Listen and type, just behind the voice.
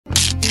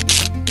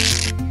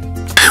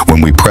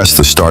When we press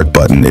the start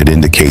button, it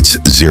indicates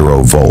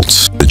 0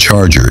 volts. The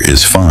charger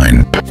is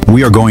fine.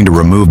 We are going to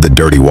remove the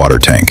dirty water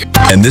tank.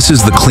 And this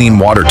is the clean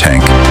water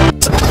tank.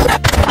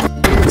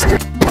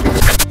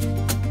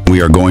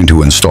 We are going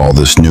to install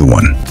this new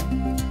one.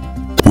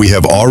 We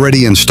have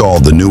already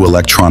installed the new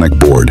electronic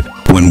board.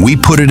 When we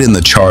put it in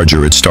the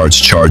charger, it starts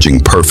charging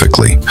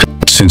perfectly,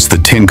 since the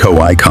Tineco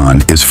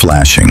icon is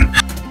flashing.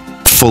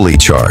 Fully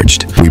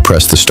charged, we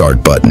press the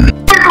start button.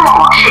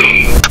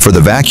 For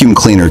the vacuum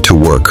cleaner to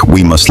work,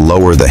 we must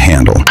lower the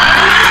handle.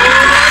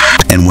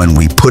 And when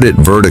we put it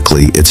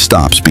vertically, it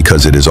stops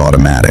because it is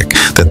automatic,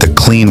 that the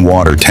clean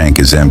water tank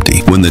is empty.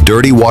 When the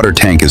dirty water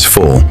tank is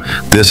full,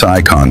 this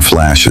icon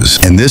flashes,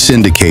 and this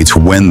indicates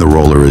when the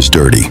roller is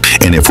dirty.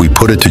 And if we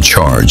put it to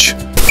charge,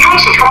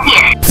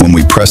 when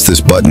we press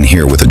this button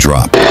here with a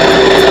drop,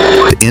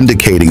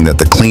 indicating that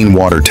the clean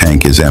water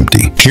tank is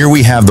empty. Here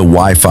we have the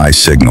Wi-Fi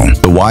signal.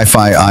 The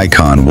Wi-Fi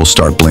icon will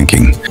start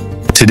blinking.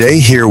 Today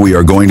here we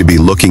are going to be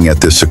looking at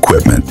this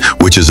equipment,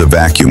 which is a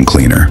vacuum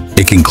cleaner.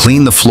 It can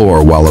clean the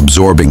floor while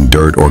absorbing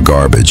dirt or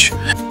garbage.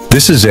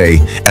 This is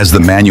as the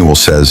manual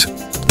says,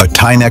 a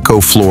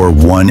Tineco Floor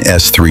One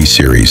S3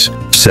 series.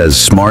 Says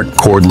smart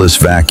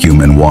cordless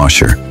vacuum and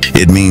washer.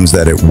 It means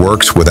that it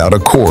works without a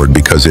cord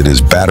because it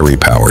is battery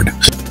powered.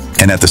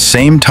 And at the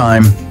same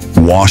time,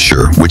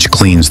 washer, which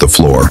cleans the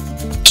floor.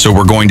 So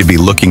we're going to be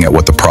looking at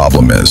what the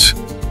problem is.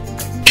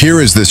 Here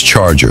is this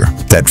charger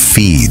that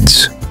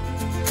feeds.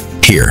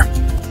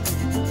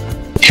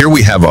 Here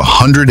we have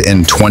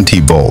 120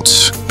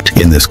 volts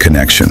in this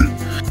connection.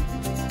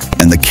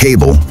 And the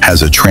cable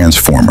has a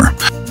transformer,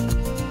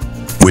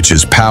 which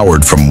is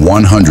powered from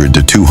 100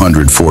 to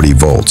 240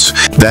 volts.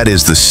 That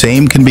is, the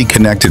same can be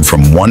connected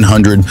from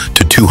 100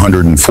 to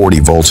 240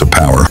 volts of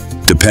power,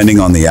 depending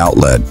on the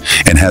outlet,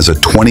 and has a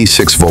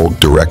 26 volt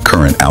direct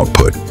current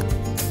output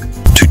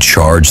to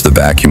charge the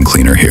vacuum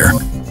cleaner here.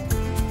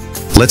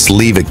 Let's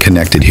leave it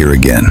connected here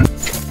again.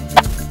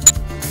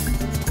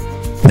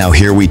 Now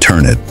here we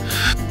turn it.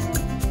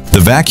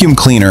 The vacuum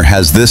cleaner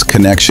has this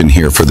connection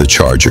here for the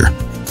charger.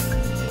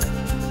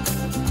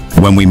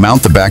 When we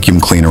mount the vacuum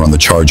cleaner on the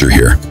charger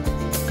here,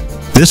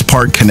 this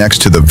part connects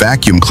to the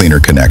vacuum cleaner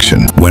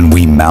connection when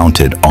we mount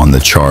it on the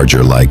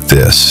charger like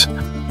this.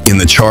 In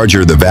the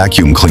charger, the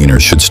vacuum cleaner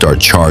should start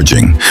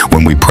charging.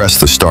 When we press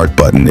the start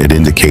button, it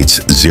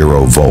indicates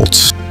 0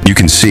 volts. You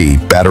can see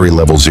battery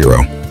level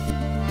 0.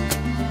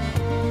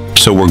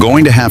 So we're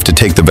going to have to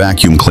take the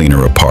vacuum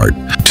cleaner apart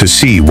to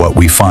see what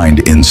we find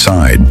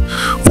inside,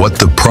 what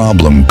the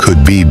problem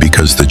could be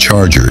because the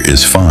charger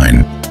is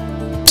fine.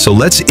 So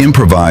let's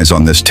improvise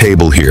on this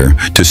table here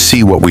to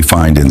see what we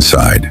find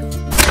inside.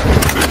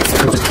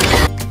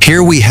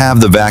 Here we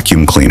have the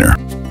vacuum cleaner.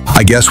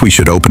 I guess we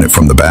should open it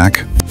from the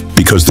back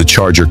because the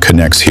charger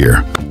connects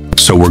here.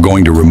 So we're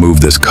going to remove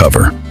this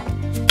cover,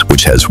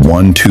 which has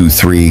 1, 2,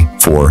 3,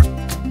 4,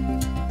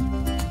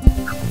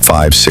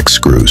 5, 6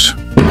 screws.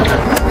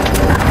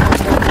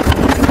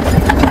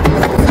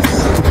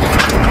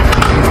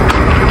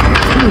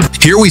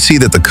 Here we see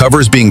that the cover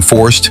is being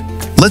forced.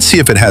 Let's see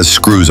if it has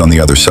screws on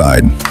the other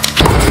side.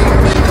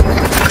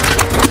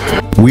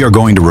 We are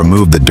going to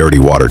remove the dirty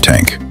water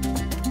tank.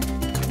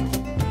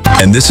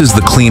 And this is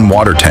the clean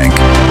water tank.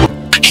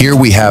 Here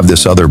we have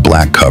this other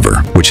black cover,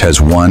 which has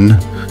 1,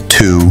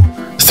 2,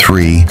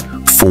 3,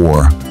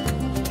 4,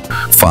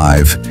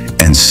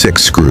 5, and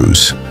 6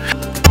 screws.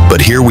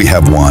 But here we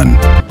have one,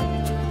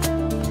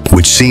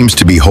 which seems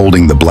to be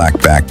holding the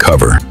black back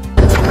cover.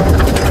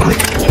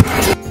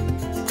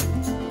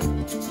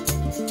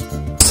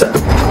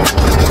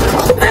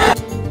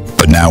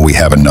 But now we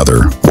have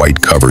another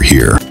white cover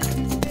here.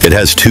 It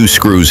has 2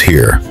 screws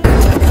here.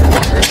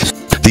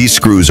 These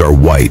screws are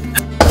white.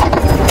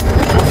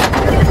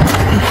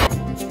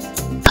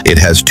 It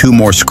has 2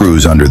 more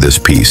screws under this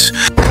piece.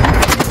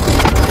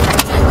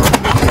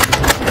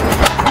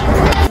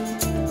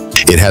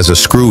 It has a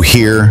screw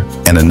here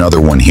and another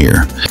one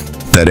here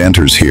that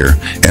enters here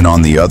and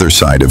on the other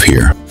side of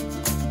here.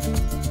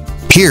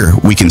 Here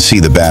we can see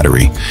the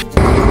battery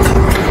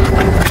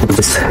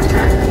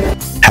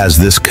has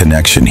this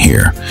connection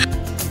here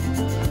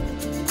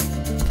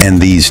and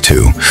these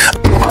 2.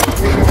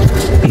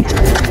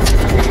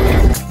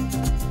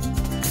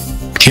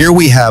 Here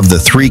we have the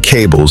 3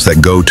 cables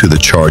that go to the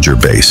charger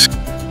base.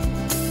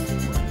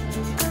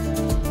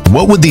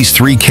 What would these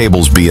 3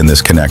 cables be in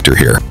this connector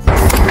here?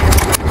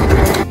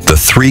 The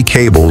 3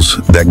 cables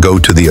that go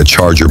to the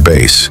charger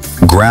base,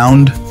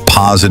 ground,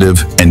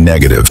 positive, and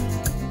negative,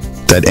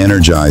 that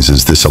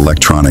energizes this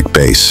electronic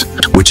base,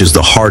 which is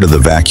the heart of the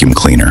vacuum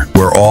cleaner,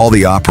 where all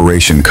the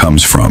operation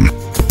comes from.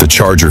 The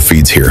charger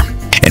feeds here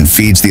and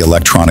feeds the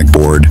electronic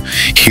board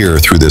here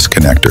through this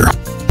connector.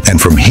 And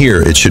from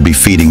here, it should be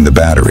feeding the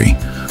battery,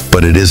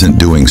 but it isn't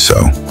doing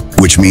so,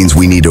 which means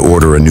we need to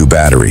order a new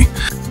battery.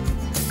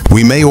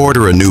 We may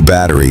order a new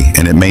battery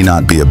and it may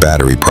not be a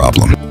battery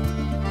problem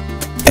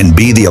and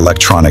be the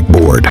electronic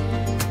board.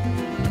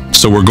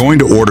 So we're going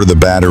to order the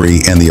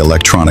battery and the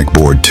electronic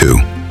board too,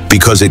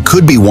 because it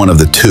could be one of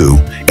the 2,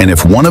 and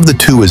if one of the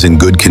 2 is in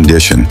good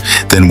condition,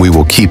 then we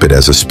will keep it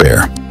as a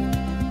spare.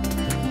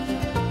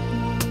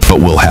 but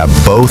we'll have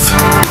both,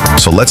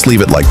 so let's leave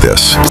it like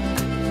this.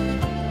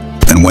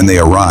 And when they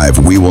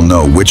arrive, we will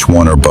know which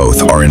one or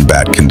both are in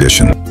bad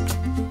condition.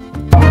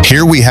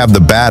 Here we have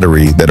the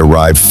battery that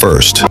arrived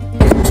first.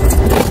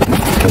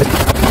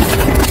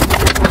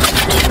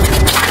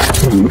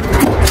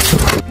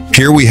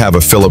 Here we have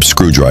a Phillips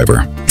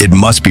screwdriver. It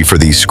must be for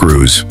these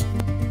screws.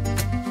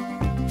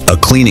 A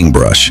cleaning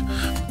brush.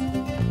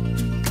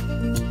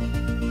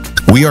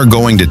 We are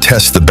going to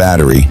test the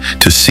battery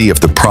to see if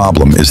the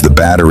problem is the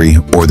battery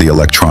or the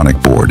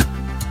electronic board.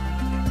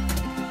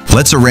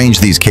 Let's arrange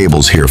these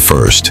cables here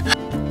first.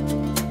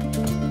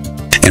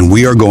 And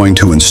we are going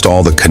to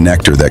install the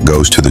connector that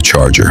goes to the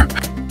charger,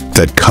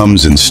 that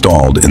comes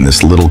installed in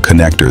this little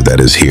connector that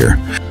is here.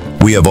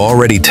 We have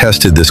already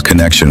tested this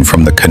connection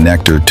from the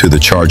connector to the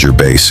charger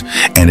base,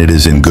 and it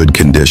is in good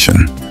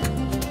condition.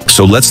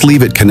 So let's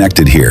leave it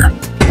connected here.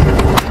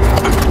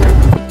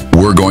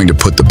 We're going to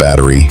put the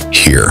battery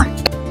here.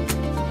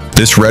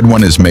 This red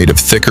one is made of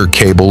thicker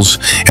cables,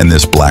 and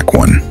this black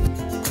one.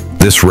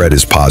 This red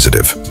is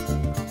positive.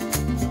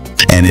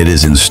 And it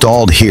is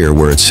installed here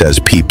where it says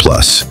P+.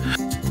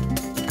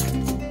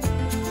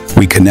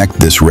 We connect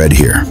this red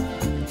here.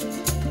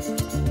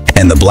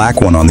 And the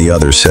black one on the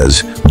other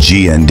says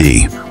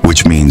GND,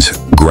 which means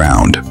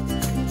ground.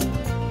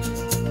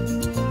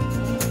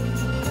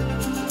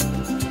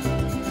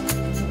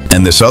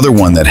 And this other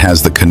one that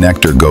has the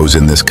connector goes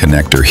in this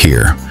connector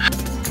here.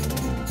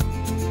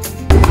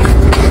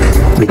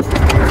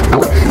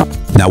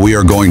 Now we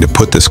are going to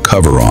put this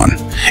cover on,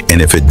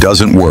 and if it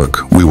doesn't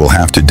work, we will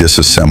have to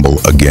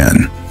disassemble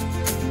again.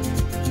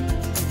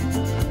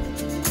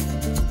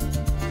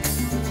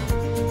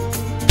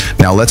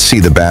 Now let's see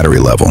the battery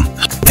level.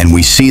 And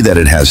we see that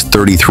it has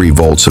 33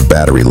 volts of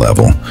battery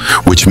level,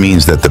 which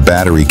means that the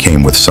battery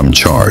came with some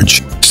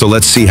charge. So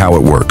let's see how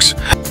it works.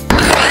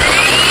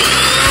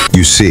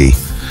 You see,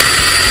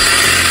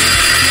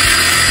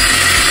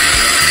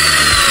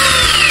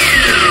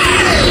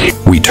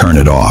 we turn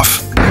it off.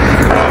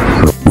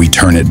 We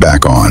turn it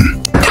back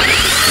on.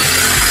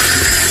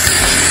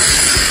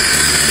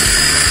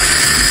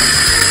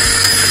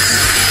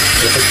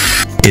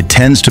 It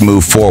tends to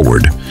move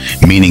forward,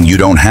 meaning you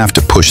don't have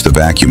to push the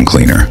vacuum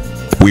cleaner.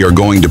 We are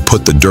going to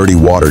put the dirty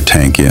water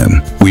tank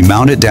in. We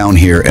mount it down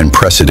here and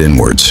press it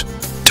inwards.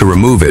 To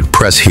remove it,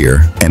 press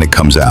here and it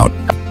comes out.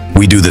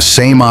 We do the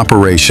same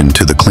operation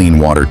to the clean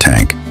water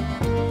tank.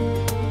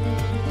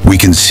 We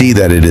can see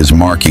that it is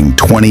marking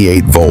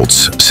 28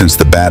 volts since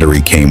the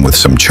battery came with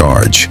some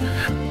charge.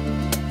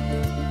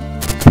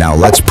 Now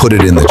let's put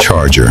it in the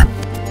charger.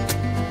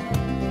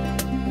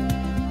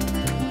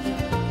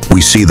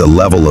 We see the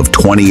level of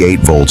 28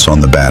 volts on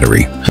the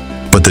battery,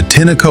 but the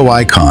Tineco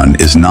icon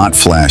is not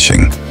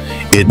flashing.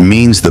 It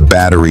means the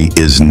battery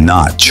is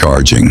not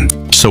charging.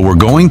 So we're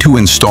going to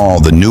install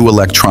the new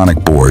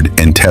electronic board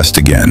and test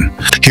again.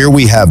 Here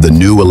we have the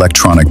new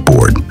electronic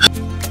board.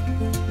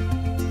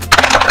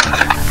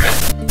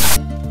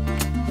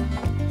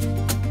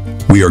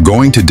 We are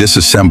going to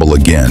disassemble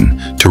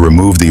again to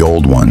remove the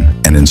old one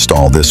and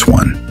install this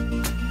one.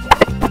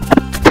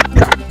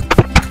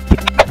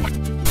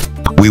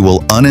 We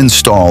will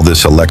uninstall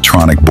this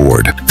electronic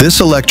board. This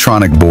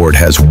electronic board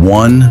has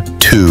 1,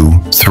 2,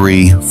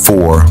 3,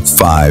 4,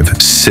 5,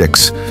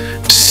 6,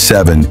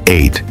 7,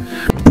 8,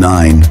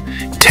 9,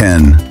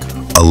 10,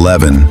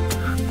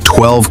 11,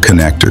 12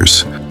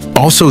 connectors.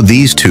 Also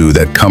these two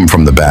that come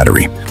from the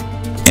battery,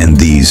 and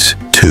these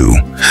two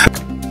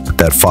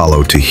that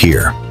follow to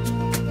here.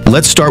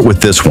 Let's start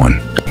with this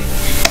one.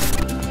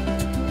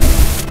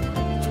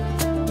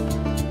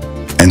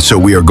 And so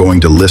we are going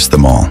to list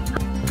them all.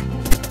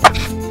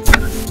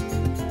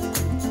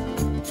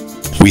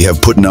 We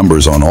have put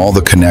numbers on all the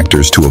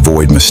connectors to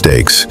avoid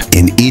mistakes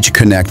in each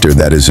connector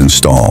that is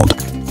installed.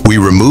 We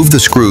remove the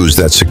screws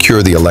that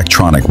secure the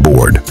electronic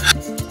board.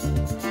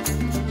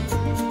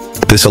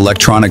 This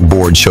electronic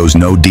board shows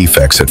no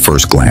defects at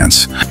first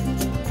glance.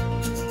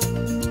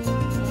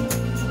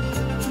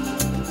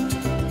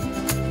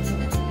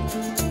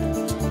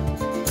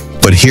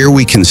 But here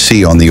we can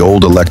see on the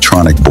old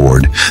electronic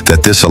board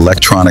that this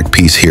electronic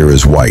piece here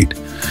is white.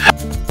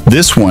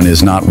 This one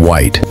is not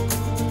white.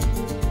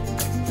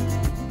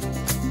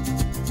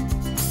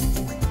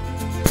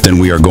 Then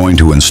we are going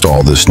to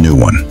install this new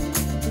one.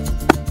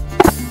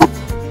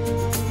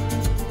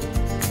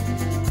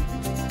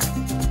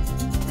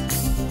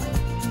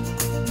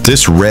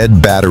 This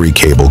red battery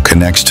cable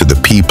connects to the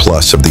P+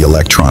 of the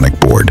electronic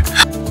board,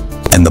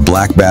 and the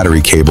black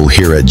battery cable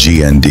here at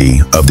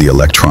GND of the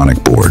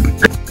electronic board.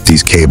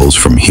 These cables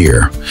from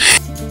here.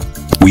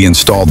 We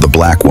installed the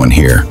black one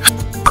here,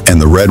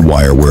 and the red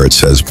wire where it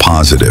says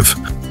positive.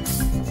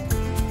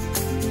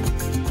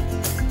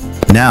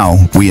 Now,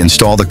 we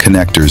install the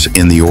connectors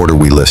in the order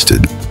we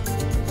listed.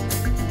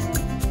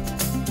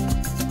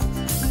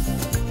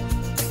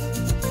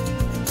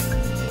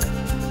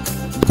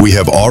 We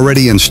have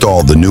already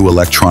installed the new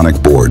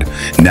electronic board.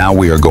 Now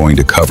we are going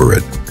to cover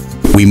it.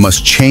 We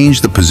must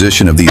change the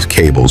position of these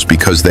cables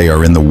because they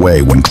are in the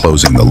way when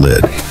closing the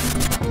lid.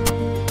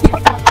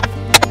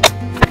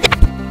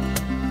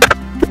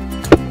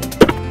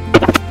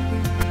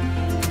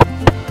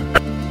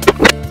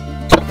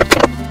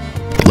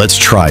 Let's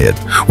try it.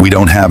 We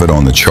don't have it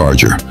on the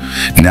charger.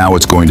 Now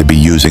it's going to be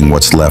using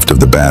what's left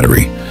of the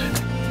battery.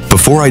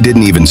 Before I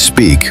didn't even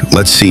speak,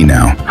 let's see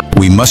now.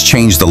 We must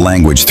change the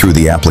language through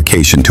the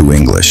application to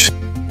English.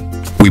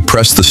 We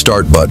press the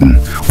start button.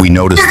 We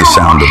notice the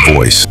sound of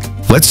voice.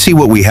 Let's see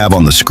what we have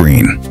on the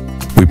screen.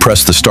 We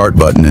press the start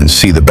button and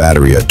see the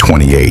battery at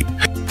 28.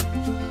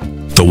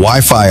 The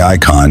Wi-Fi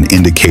icon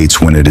indicates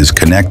when it is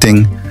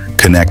connecting,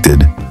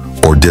 connected,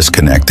 or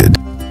disconnected.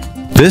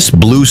 This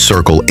blue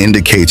circle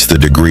indicates the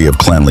degree of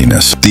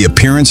cleanliness. The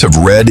appearance of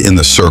red in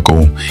the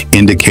circle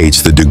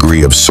indicates the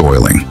degree of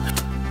soiling.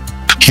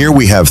 Here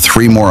we have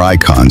 3 more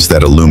icons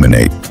that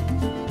illuminate.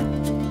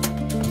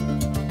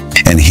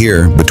 And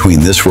here,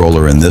 between this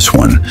roller and this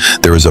one,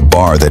 there is a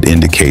bar that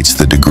indicates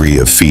the degree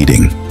of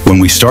feeding. When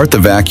we start the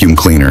vacuum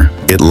cleaner,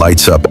 it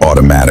lights up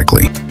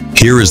automatically.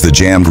 Here is the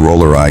jammed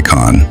roller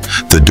icon,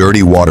 the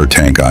dirty water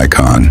tank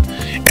icon,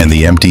 and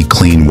the empty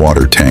clean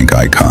water tank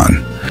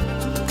icon.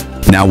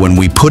 Now when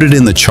we put it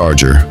in the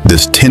charger,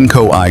 this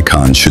Tineco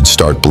icon should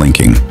start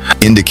blinking,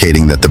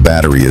 indicating that the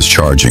battery is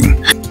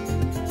charging.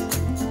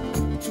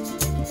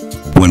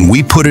 When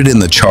we put it in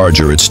the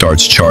charger, it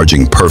starts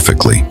charging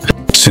perfectly,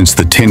 since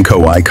the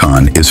Tineco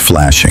icon is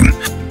flashing.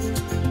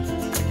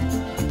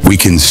 We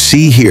can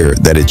see here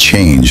that it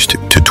changed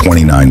to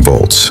 29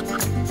 volts.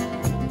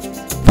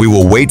 We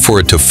will wait for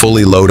it to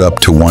fully load up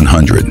to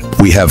 100.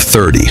 We have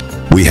 30.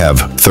 We have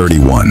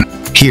 31.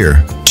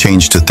 Here,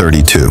 change to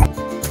 32.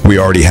 We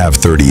already have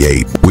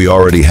 38. We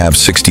already have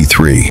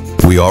 63.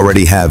 We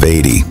already have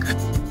 80.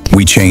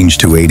 We change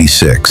to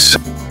 86.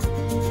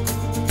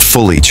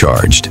 Fully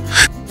charged.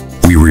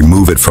 We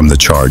remove it from the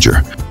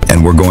charger,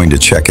 and we're going to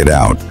check it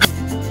out.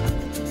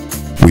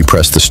 We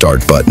press the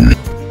start button.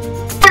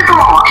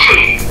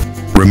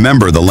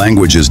 Remember, the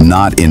language is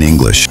not in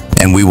English,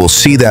 and we will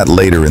see that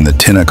later in the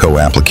Tineco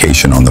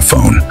application on the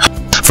phone.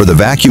 For the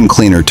vacuum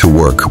cleaner to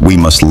work, we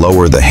must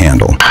lower the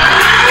handle.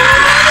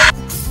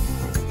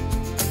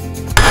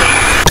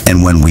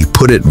 And when we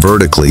put it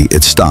vertically,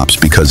 it stops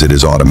because it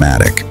is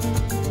automatic.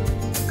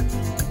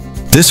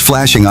 This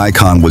flashing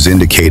icon was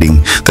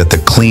indicating that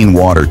the clean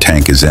water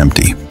tank is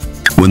empty.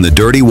 When the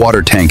dirty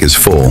water tank is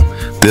full,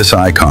 this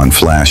icon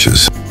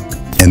flashes.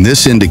 And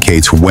this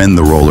indicates when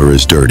the roller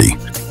is dirty.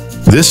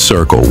 This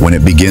circle, when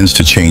it begins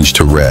to change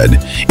to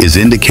red, is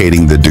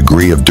indicating the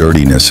degree of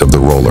dirtiness of the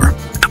roller.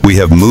 We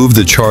have moved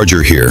the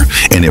charger here,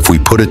 and if we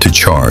put it to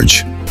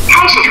charge,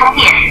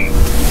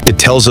 it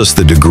tells us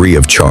the degree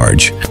of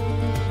charge.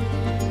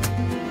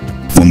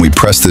 When we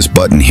press this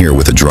button here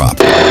with a drop,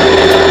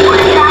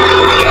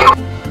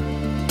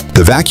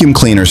 the vacuum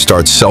cleaner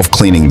starts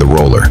self-cleaning the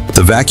roller.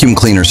 The vacuum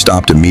cleaner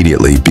stopped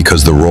immediately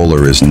because the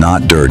roller is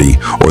not dirty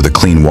or the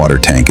clean water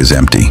tank is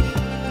empty.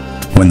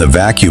 When the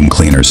vacuum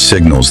cleaner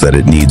signals that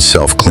it needs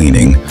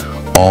self-cleaning,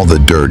 all the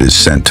dirt is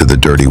sent to the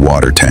dirty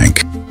water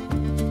tank.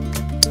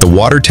 The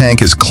water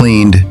tank is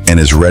cleaned and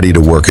is ready to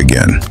work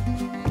again.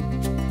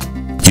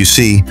 You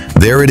see,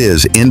 there it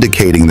is,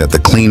 indicating that the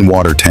clean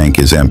water tank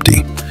is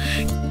empty.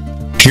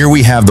 Here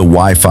we have the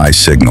Wi-Fi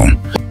signal.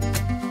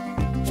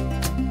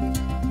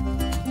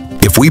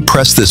 If we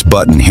press this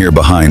button here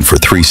behind for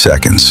 3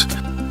 seconds,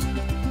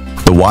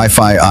 the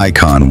Wi-Fi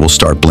icon will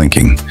start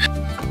blinking,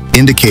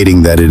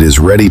 indicating that it is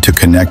ready to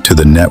connect to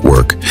the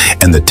network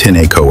and the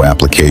Tineco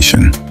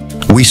application.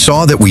 We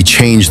saw that we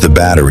changed the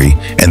battery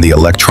and the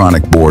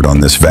electronic board on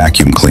this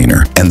vacuum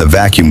cleaner, and the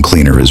vacuum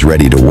cleaner is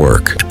ready to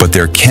work. But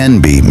there can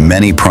be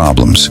many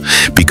problems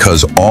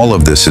because all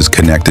of this is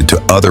connected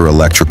to other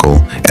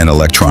electrical and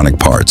electronic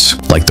parts,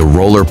 like the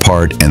roller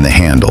part and the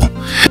handle.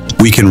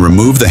 We can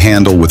remove the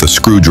handle with a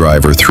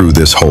screwdriver through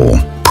this hole.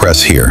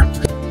 Press here.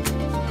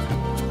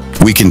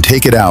 We can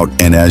take it out,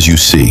 and as you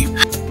see,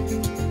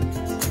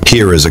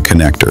 here is a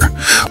connector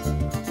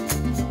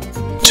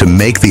to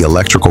make the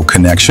electrical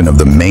connection of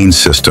the main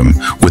system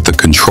with the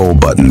control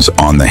buttons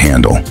on the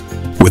handle,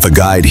 with a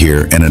guide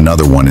here and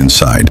another one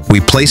inside. We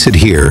place it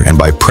here, and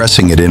by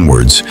pressing it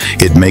inwards,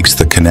 it makes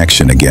the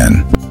connection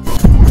again.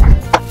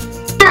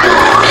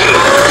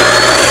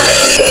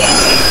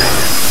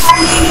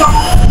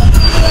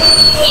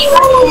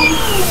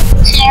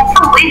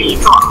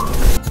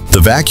 The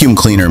vacuum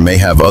cleaner may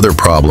have other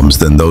problems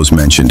than those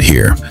mentioned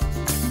here.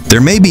 There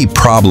may be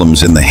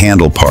problems in the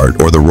handle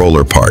part or the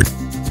roller part.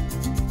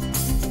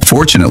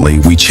 Fortunately,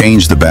 we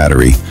changed the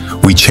battery,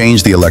 we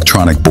changed the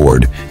electronic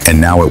board, and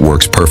now it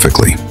works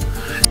perfectly.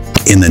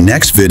 In the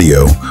next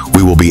video,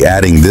 we will be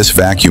adding this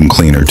vacuum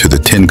cleaner to the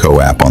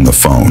Tineco app on the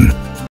phone.